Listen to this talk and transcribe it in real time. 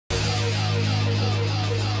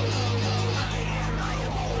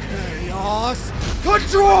us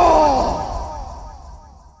control!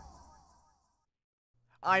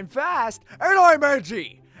 I'm Fast, and I'm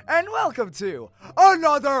Edgy, and welcome to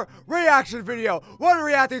another reaction video. What are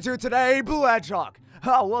we reacting to today, Blue Hedgehog?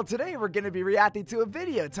 Oh, well, today we're going to be reacting to a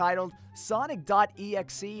video titled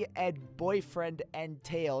Sonic.exe and Boyfriend and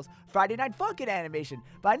Tails Friday Night Funkin' animation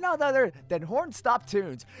by none other than Hornstop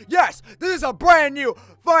Tunes. Yes, this is a brand new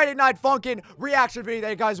Friday Night Funkin' reaction video that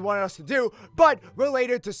you guys wanted us to do, but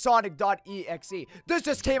related to Sonic.exe. This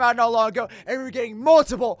just came out not long ago, and we're getting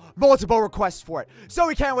multiple requests for it. So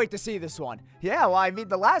we can't wait to see this one. Yeah, well, I mean,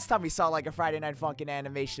 the last time we saw like a Friday Night Funkin'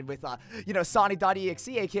 animation with, Sonic.exe,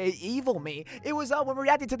 aka Evil Me, it was when we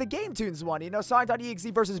reacted to the Game Tunes one, Sonic.exe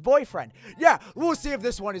versus Boyfriend. Yeah, we'll see if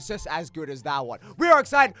this one is just as good as that one. We are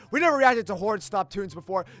excited. We never reacted to Hornstop Tunes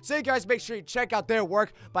before, so you guys make sure you check out their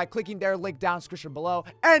work by clicking their link down description below.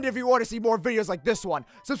 And if you want to see more videos like this one,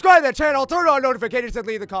 subscribe to the channel, turn on notifications, and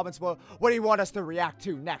leave the comments below what do you want us to react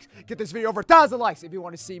to next. Get this video over 1,000 likes if you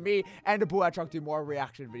want to see me and the Blue Hedgehog do more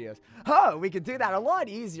reaction videos. Oh, we can do that a lot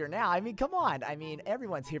easier now. I mean, come on. I mean,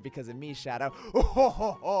 everyone's here because of me, Shadow.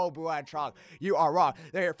 Oh, Blue Hedgehog, you are wrong.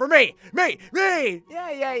 They're here for me.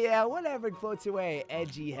 Yeah. Whatever floats away,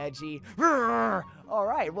 edgy.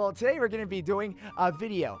 Alright, well, today we're going to be doing a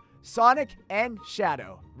video. Sonic and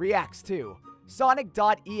Shadow reacts to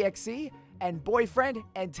Sonic.exe and Boyfriend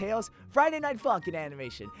and Tails Friday Night Funkin'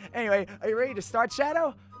 animation. Anyway, are you ready to start,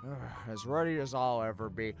 Shadow? As ready as I'll ever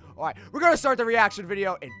be. Alright, we're going to start the reaction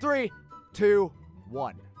video in 3, 2,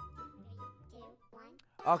 1.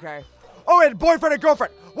 Okay. Oh, and Boyfriend and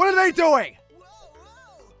Girlfriend, what are they doing?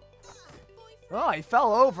 Oh, he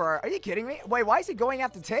fell over. Are you kidding me? Wait, why is he going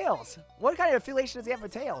after Tails? What kind of affiliation does he have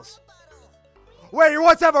with Tails? Wait, he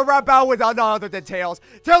wants to have a rap battle with none other than Tails.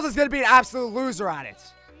 Tails is going to be an absolute loser at it.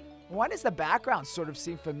 Why does the background sort of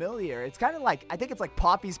seem familiar? It's kind of like, I think it's like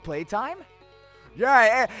Poppy's Playtime.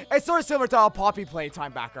 Yeah, it's sort of similar to a Poppy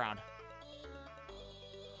Playtime background.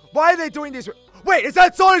 Why are they doing these? Wait, is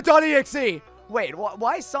that Sonic.exe? Wait,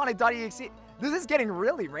 why is Sonic.exe? This is getting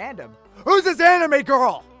really random. Who's this anime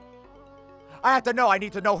girl? I have to know. I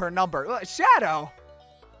need to know her number. Shadow!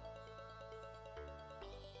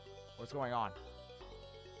 What's going on?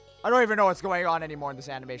 I don't even know what's going on anymore in this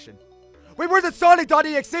animation. Wait, where did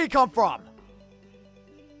Sonic.exe come from?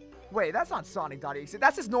 Wait, that's not Sonic.exe.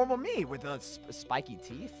 That's just normal me with the spiky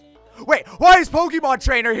teeth. Wait, why is Pokemon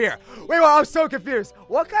Trainer here? Wait, I'm so confused.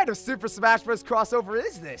 What kind of Super Smash Bros. Crossover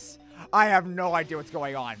is this? I have no idea what's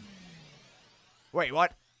going on. Wait,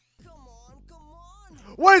 what?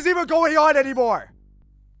 What is even going on anymore?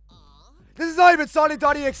 This is not even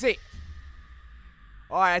Sonic.exe.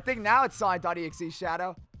 Alright, I think now it's Sonic.exe,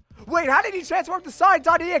 Shadow. Wait, how did he transform to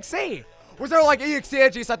Sonic.exe? Was there like EXE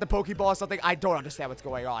energy at the Pokeball or something? I don't understand what's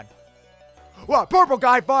going on. Well, Purple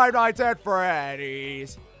Guy, Five Nights at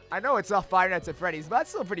Freddy's. I know it's not Five Nights at Freddy's, but that's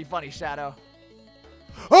still pretty funny, Shadow.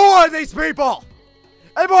 Who are these people?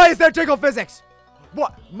 And why is there Jiggle Physics?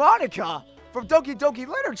 What? Monica? From Doki Doki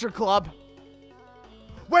Literature Club?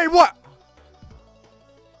 Wait, what?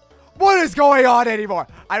 What is going on anymore?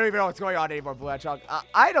 I don't even know what's going on anymore, Blue Hedgehog.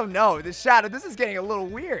 I don't know. This Shadow, this is getting a little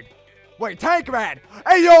weird. Wait, Tankman!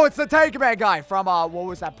 Hey, yo, it's the Tankman guy from, what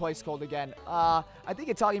was that place called again? I think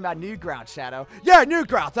you're talking about Newgrounds, Shadow. Yeah,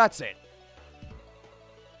 Newgrounds, that's it.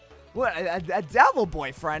 What, a devil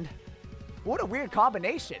boyfriend? What a weird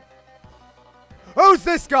combination. Who's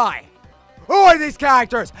this guy? Who are these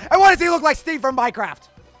characters? And why does he look like Steve from Minecraft?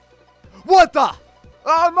 What the?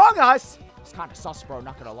 Among Us? It's kind of sus, bro,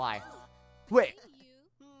 not gonna lie. Wait,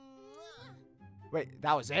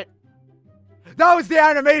 that was it? That was the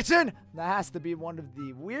animation? That has to be one of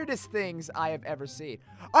the weirdest things I have ever seen.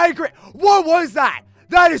 I agree. What was that?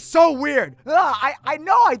 That is so weird. I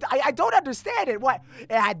know. I don't understand it. What?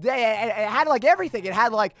 It had like everything. It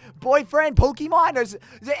had like boyfriend, Pokemon.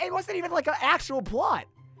 It wasn't even like an actual plot.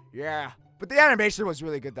 Yeah. But the animation was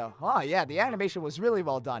really good, though. Oh, yeah, the animation was really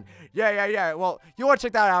well done. Yeah. Well, you want to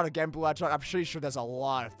check that out again, Blue Hedgehog? I'm pretty sure there's a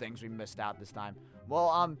lot of things we missed out this time.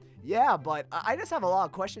 Well, yeah, but I just have a lot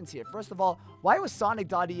of questions here. First of all, why was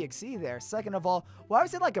Sonic.exe there? Second of all, why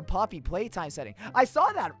was it like a Poppy Playtime setting? I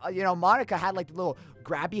saw that, Monica had like the little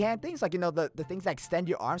grabby hand things, like, the things that extend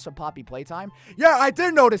your arms from Poppy Playtime. Yeah, I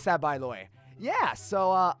did notice that, by the way. Yeah,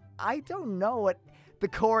 so, I don't know what the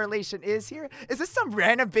correlation is here. Is this some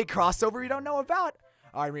random big crossover you don't know about?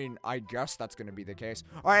 I mean, I guess that's gonna be the case.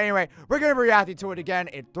 All right, anyway, we're gonna be reacting to it again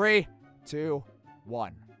in 3, 2,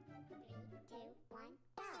 1.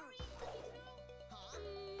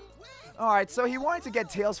 Alright, so he wanted to get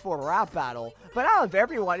Tails for a rap battle, but out of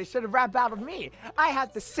everyone, he should have rap battled me. I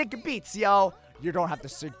have the sick beats, yo. You don't have to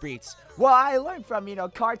sick beats. Well, I learned from, you know,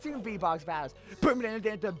 cartoon beatbox battles.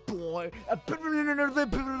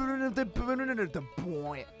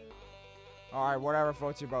 Alright, whatever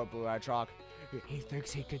floats your boat, Blue Hedgehog. He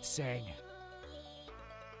thinks he could sing.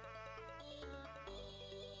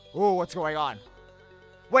 Ooh, what's going on?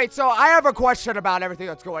 Wait, so I have a question about everything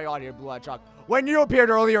that's going on here, Blue Hedgehog. When you appeared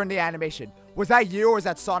earlier in the animation, was that you or was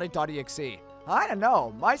that Sonic.exe? I don't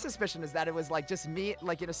know. My suspicion is that it was like just me,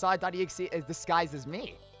 like, you know, Sonic.exe is disguised as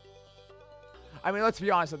me. I mean, let's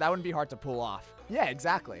be honest, that wouldn't be hard to pull off. Yeah,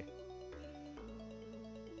 exactly.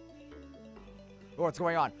 Oh, what's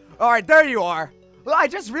going on? Alright, there you are. Well, I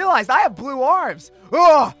just realized I have blue arms.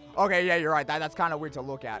 Oh, okay, yeah, you're right. That's kind of weird to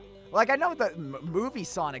look at. Like, I know the movie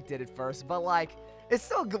Sonic did it first, but, like, it's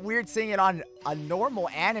still weird seeing it on a normal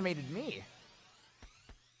animated me.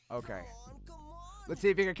 Okay. Let's see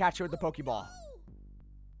if you can catch it with the Pokeball.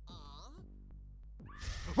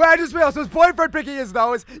 Wait, I just realized his boyfriend picking his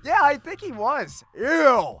nose. Yeah, I think he was.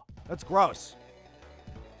 Ew. That's gross.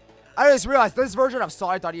 I just realized this version of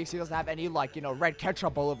Sonic.exe doesn't have any, like, you know, red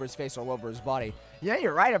ketchup all over his face or all over his body. Yeah,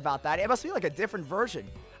 you're right about that. It must be like a different version.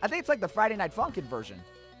 I think it's like the Friday Night Funkin' version.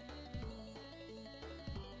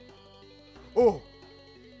 Oh.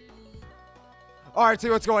 Alright, see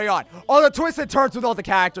what's going on. Oh, the twisted turns with all the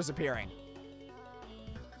characters appearing.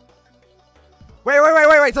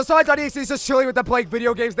 Wait. So Sonic.exe is just chilling with them playing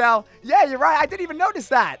video games now? Yeah, you're right. I didn't even notice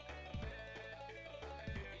that.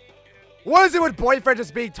 What is it with boyfriend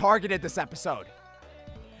just being targeted this episode?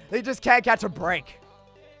 They just can't catch a break.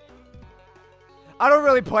 I don't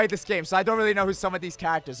really play this game, so I don't really know who some of these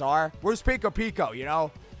characters are. Where's Pico, you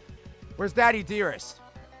know? Where's Daddy Dearest?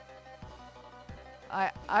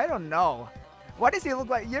 I don't know. What does he look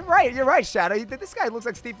like? You're right, Shadow. This guy looks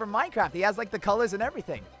like Steve from Minecraft. He has, like, the colors and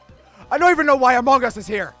everything. I don't even know why Among Us is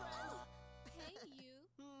here.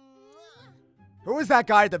 Who is that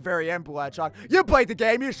guy at the very end, Blue Hedgehog? You played the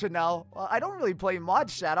game, you should know. Well, I don't really play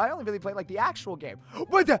mods, Shadow. I only really play, like, the actual game.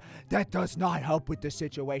 But that does not help with the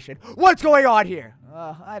situation. What's going on here?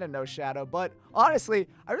 I don't know, Shadow, but honestly,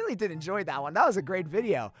 I really did enjoy that one. That was a great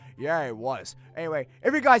video. Yeah, it was. Anyway,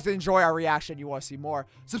 if you guys did enjoy our reaction, you want to see more,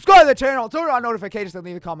 subscribe to the channel, turn on notifications, and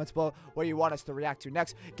leave the comments below what you want us to react to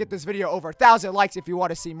next. Get this video over 1,000 likes if you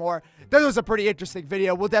want to see more. This was a pretty interesting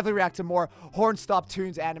video. We'll definitely react to more Horn-Stop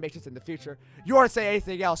Tunes animations in the future. You want to say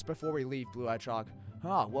anything else before we leave, Blue Hedgehog?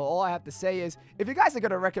 Well, all I have to say is, if you guys are going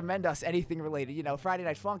to recommend us anything related, you know, Friday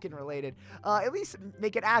Night Funkin' related, at least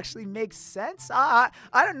make it actually make sense. I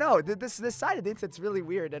don't know. This side of the internet's really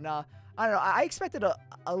weird, and I don't know. I expected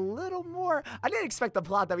a little more. I didn't expect the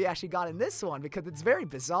plot that we actually got in this one, because it's very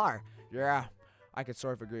bizarre. Yeah, I could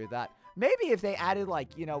sort of agree with that. Maybe if they added,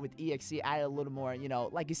 like, you know, with EXE, added a little more, you know,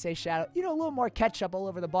 like you say, Shadow, you know, a little more ketchup all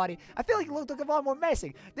over the body. I feel like it looked like a lot more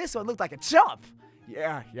menacing. This one looked like a chump.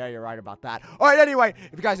 Yeah, you're right about that. Alright, anyway,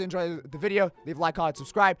 if you guys enjoyed the video, leave a like, comment,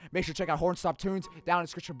 subscribe. Make sure to check out Horn-Stop Tunes down in the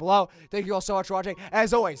description below. Thank you all so much for watching.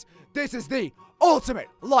 As always, this is the ultimate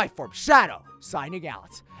life form, Shadow, signing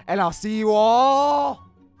out. And I'll see you all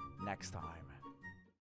next time.